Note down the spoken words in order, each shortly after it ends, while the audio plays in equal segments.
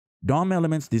DOM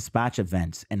elements dispatch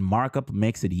events, and Markup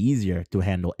makes it easier to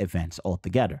handle events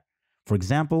altogether. For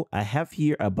example, I have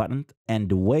here a button, and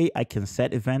the way I can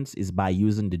set events is by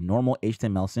using the normal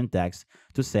HTML syntax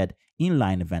to set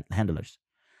inline event handlers.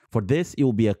 For this, it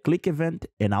will be a click event,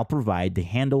 and I'll provide the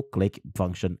handle click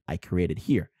function I created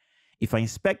here. If I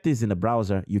inspect this in the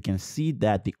browser, you can see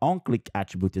that the onClick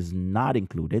attribute is not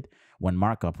included when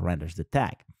Markup renders the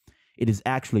tag. It is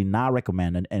actually not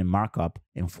recommended, and Markup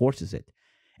enforces it.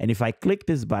 And if I click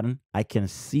this button, I can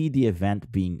see the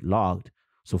event being logged.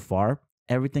 So far,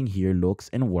 everything here looks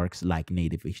and works like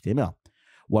native HTML.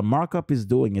 What Markup is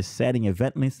doing is setting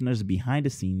event listeners behind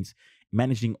the scenes,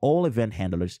 managing all event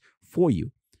handlers for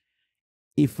you.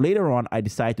 If later on I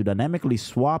decide to dynamically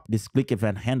swap this click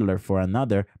event handler for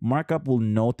another, Markup will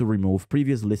know to remove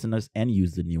previous listeners and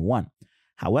use the new one.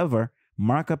 However,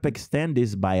 Markup extends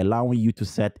this by allowing you to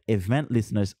set event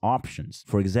listeners options.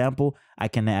 For example, I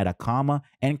can add a comma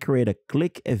and create a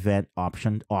click event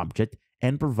option object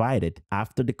and provide it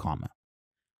after the comma.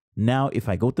 Now, if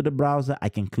I go to the browser, I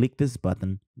can click this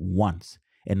button once,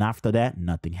 and after that,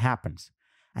 nothing happens.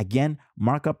 Again,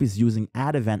 Markup is using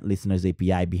Add Event Listeners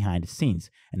API behind the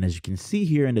scenes, and as you can see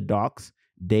here in the docs,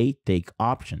 they take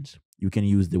options. You can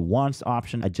use the once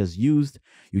option I just used.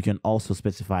 You can also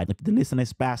specify if the listener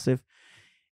is passive.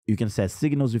 You can set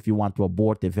signals if you want to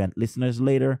abort event listeners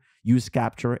later, use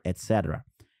capture, etc.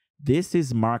 This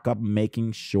is Markup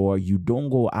making sure you don't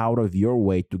go out of your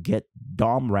way to get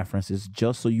DOM references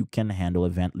just so you can handle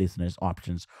event listeners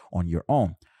options on your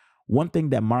own. One thing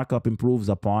that Markup improves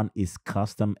upon is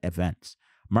custom events.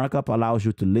 Markup allows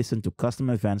you to listen to custom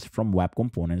events from web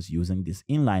components using this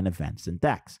inline event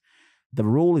syntax. The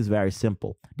rule is very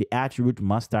simple. The attribute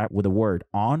must start with the word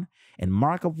on, and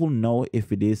Markup will know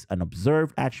if it is an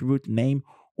observed attribute name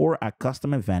or a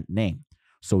custom event name.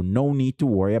 So no need to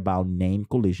worry about name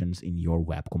collisions in your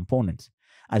web components.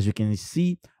 As you can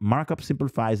see, Markup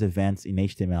simplifies events in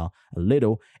HTML a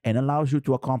little and allows you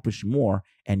to accomplish more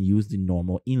and use the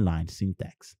normal inline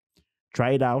syntax.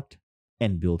 Try it out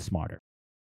and build smarter.